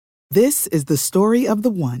This is the story of the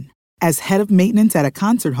one. As head of maintenance at a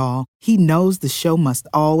concert hall, he knows the show must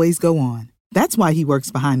always go on. That's why he works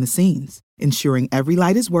behind the scenes, ensuring every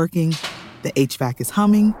light is working, the HVAC is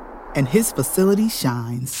humming, and his facility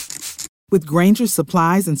shines. With Grainger's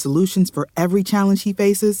supplies and solutions for every challenge he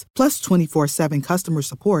faces, plus 24/7 customer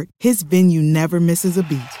support, his venue never misses a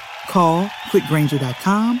beat. Call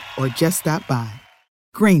quickgrainger.com or just stop by.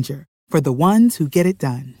 Grainger, for the ones who get it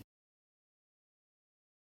done.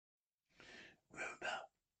 Rumour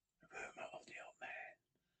of the old man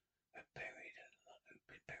who'd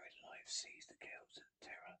been buried alive seized the girls in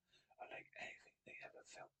terror unlike anything they ever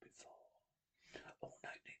felt before. All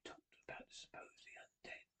night they talked about the supposedly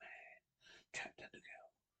undead man trapped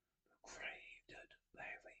underground, who craved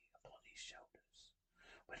heavy upon his shoulders.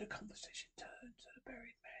 When the conversation turned to the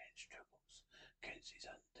buried man's struggles against his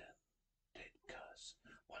undead curse,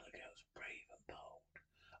 one of the girls, brave and bold,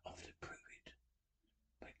 offered to prove it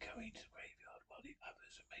by going to the graveyard while the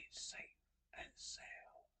others remained safe and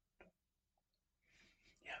sound.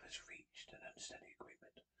 The others reached an understanding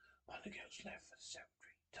agreement. One of the girls left for the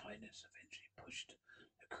cemetery. Tiredness eventually pushed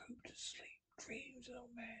the group to sleep. Dreams of the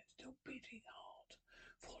old man still beating hard,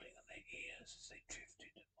 falling on their ears as they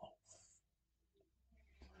drifted off.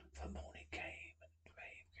 For morning came and the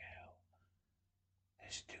grave girl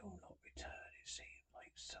had still not returned. It seemed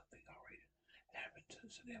like something horrid had happened to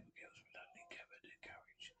us, and the other girls reluctantly gathered their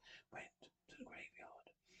courage, went to the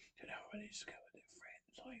graveyard. They had already discovered their friend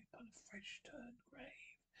lying upon a fresh-turned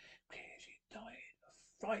grave. Clear she died of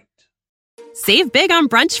fright. Save big on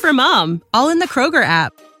brunch for mom, all in the Kroger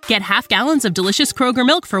app. Get half gallons of delicious Kroger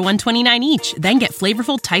milk for $1.29 each. Then get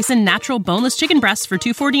flavorful Tyson natural boneless chicken breasts for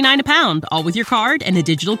 $2.49 a pound, all with your card and a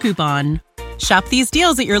digital coupon. Shop these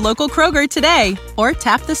deals at your local Kroger today, or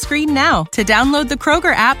tap the screen now to download the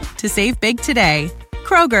Kroger app to save big today.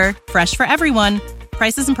 Kroger, fresh for everyone.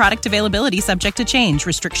 Prices and product availability subject to change.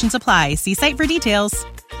 Restrictions apply. See site for details. And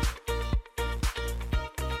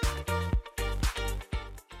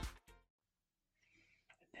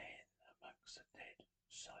then, amongst the dead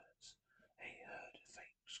silence, they heard a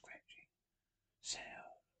faint scratching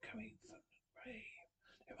sound coming from the grave.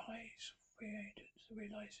 Their eyes reacted to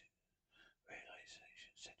realization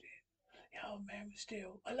set in. The old man was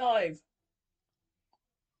still alive.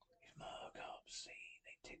 His mark up seen,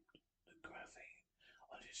 they tipped the graphene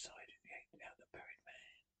on his side and yanked out the buried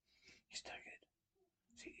man. He staggered.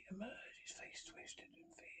 As he emerged, his face twisted in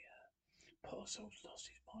fear. Poor soul's lost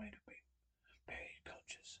his mind and been buried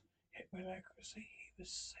conscious, yet miraculously he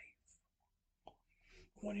was safe.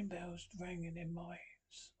 Warning bells rang in their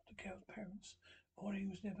minds. The girl's parents. Warning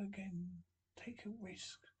was never again. Take a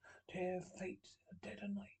risk. Their fate in the dead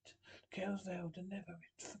of night. The girls vowed to never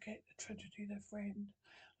forget the tragedy of their friend,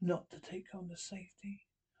 not to take the safety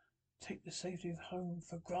of home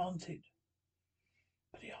for granted.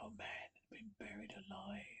 But the old man had been buried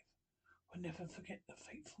alive. Would never forget the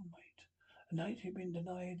fateful night. A night he'd been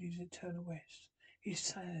denied his eternal rest, his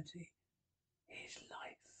sanity, his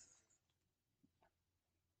life.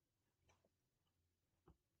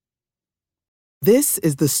 This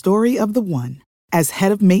is the story of the one. As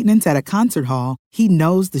head of maintenance at a concert hall, he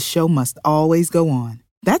knows the show must always go on.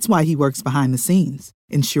 That's why he works behind the scenes,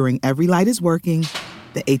 ensuring every light is working,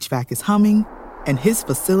 the HVAC is humming, and his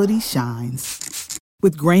facility shines.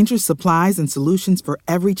 With Grainger's supplies and solutions for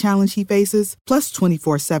every challenge he faces, plus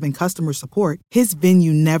 24/7 customer support, his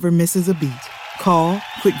venue never misses a beat. Call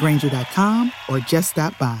quickgrainger.com or just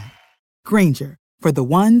stop by. Grainger, for the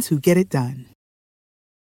ones who get it done.